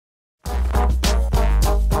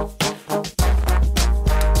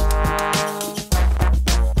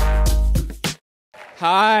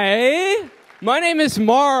Hi, my name is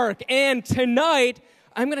Mark, and tonight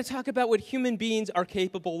I'm going to talk about what human beings are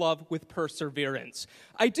capable of with perseverance.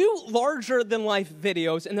 I do larger-than-life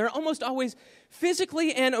videos, and they're almost always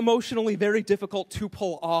physically and emotionally very difficult to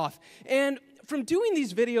pull off. And from doing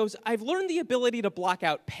these videos, I've learned the ability to block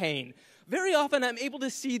out pain. Very often, I'm able to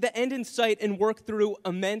see the end in sight and work through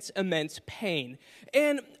immense pain.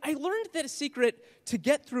 And I learned that a secret to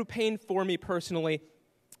get through pain for me personally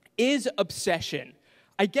is obsession.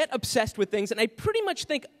 I get obsessed with things, and I pretty much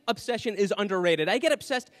think obsession is underrated. I get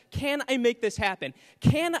obsessed, can I make this happen?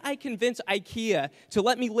 Can I convince IKEA to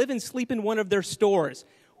let me live and sleep in one of their stores?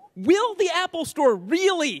 Will the Apple Store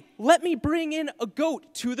really let me bring in a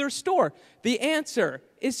goat to their store? The answer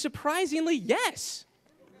is surprisingly yes.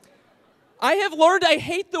 I have learned I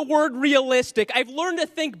hate the word realistic. I've learned to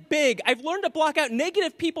think big. I've learned to block out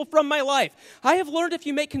negative people from my life. I have learned if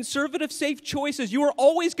you make conservative, safe choices, you are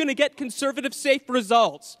always going to get conservative, safe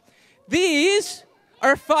results. These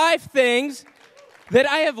are 5 things that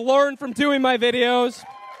I have learned from doing my videos.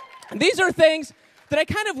 These are things that I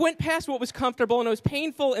kind of went past what was comfortable, and it was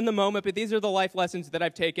painful in the moment, but these are the life lessons that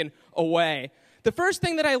I've taken away. The first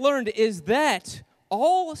thing that I learned is that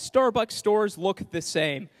all Starbucks stores look the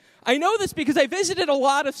same. I know this because I visited a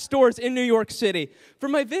lot of stores in New York City. For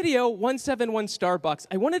my video, 171 Starbucks,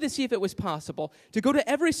 I wanted to see if it was possible to go to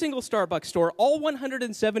every single Starbucks store, all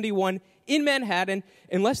 171 in Manhattan,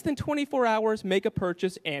 in less than 24 hours, make a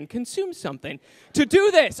purchase, and consume something. To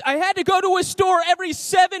do this, I had to go to a store every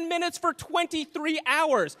 7 minutes for 23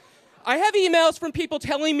 hours. I have emails from people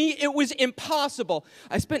telling me it was impossible.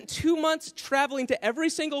 I spent 2 months traveling to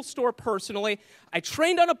every single store personally. I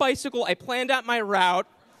trained on a bicycle. I planned out my route.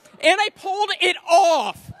 And I pulled it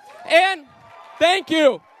off. And thank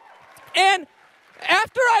you. And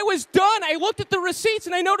after I was done, I looked at the receipts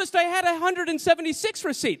and I noticed I had 176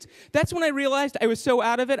 receipts. That's when I realized I was so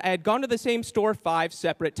out of it, I had gone to the same store 5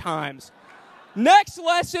 separate times. Next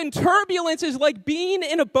lesson, turbulence is like being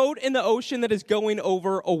in a boat in the ocean that is going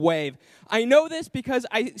over a wave. I know this because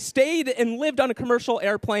I stayed and lived on a commercial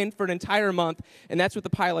airplane for an entire month, and that's what the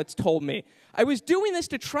pilots told me. I was doing this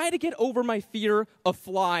to try to get over my fear of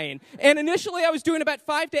flying. And initially, I was doing about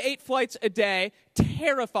 5 to 8 flights a day,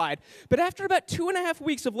 terrified. But after about 2.5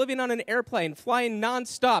 weeks of living on an airplane, flying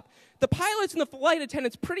nonstop, the pilots and the flight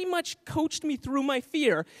attendants pretty much coached me through my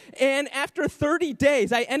fear. And after 30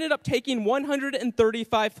 days, I ended up taking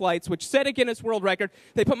 135 flights, which set a Guinness World Record.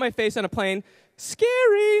 They put my face on a plane.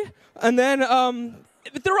 Scary. And then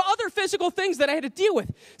there were other physical things that I had to deal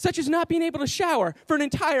with, such as not being able to shower for an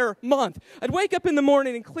entire month. I'd wake up in the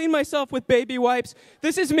morning and clean myself with baby wipes.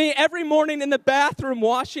 This is me every morning in the bathroom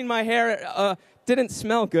washing my hair. Didn't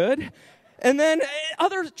smell good. And then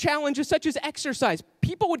other challenges such as exercise.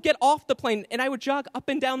 People would get off the plane, and I would jog up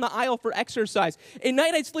and down the aisle for exercise. At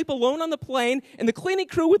night, I'd sleep alone on the plane, and the cleaning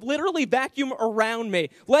crew would literally vacuum around me.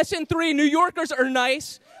 Lesson 3, New Yorkers are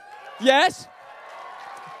nice. Yes?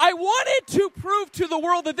 I wanted to prove to the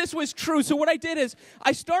world that this was true, so what I did is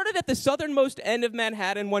I started at the southernmost end of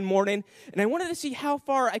Manhattan one morning, and I wanted to see how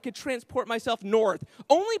far I could transport myself north,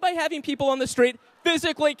 only by having people on the street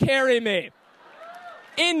physically carry me.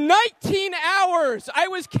 In 19 hours, I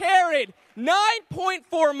was carried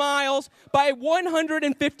 9.4 miles by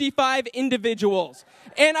 155 individuals.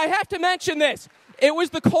 And I have to mention this. It was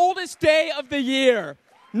the coldest day of the year.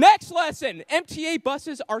 Next lesson, MTA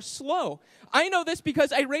buses are slow. I know this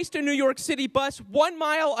because I raced a New York City bus 1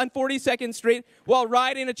 mile on 42nd Street while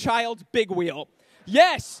riding a child's big wheel.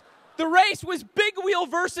 Yes, the race was big wheel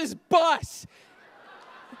versus bus.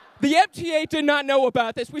 The MTA did not know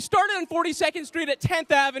about this. We started on 42nd Street at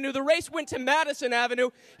 10th Avenue. The race went to Madison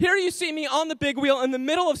Avenue. Here you see me on the big wheel in the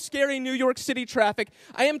middle of scary New York City traffic.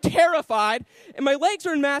 I am terrified, and my legs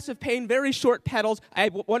are in massive pain, very short pedals.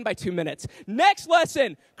 I won by 2 minutes. Next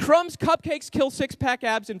lesson, crumbs cupcakes kill 6-pack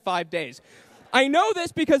abs in 5 days. I know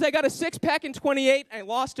this because I got a 6-pack in 28. I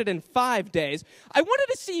lost it in 5 days. I wanted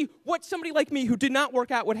to see what somebody like me who did not work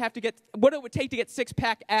out would have to get, what it would take to get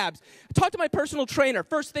 6-pack abs. I talked to my personal trainer.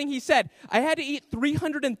 First thing he said, I had to eat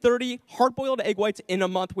 330 hard-boiled egg whites in a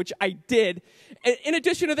month, which I did. In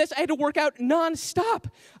addition to this, I had to work out nonstop.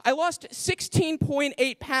 I lost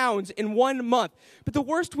 16.8 pounds in 1 month. But the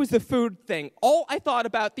worst was the food thing. All I thought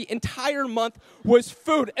about the entire month was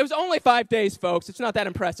food. It was only 5 days, folks. It's not that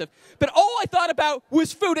impressive. But all I thought about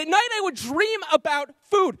was food. At night, I would dream about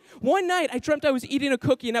food. One night, I dreamt I was eating a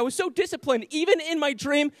cookie, and I was so disciplined, even in my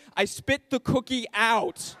dream, I spit the cookie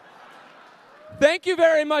out. Thank you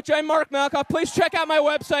very much. I'm Mark Malkoff. Please check out my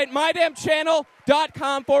website,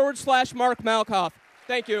 mydamnchannel.com/Mark Malkoff.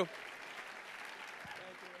 Thank you.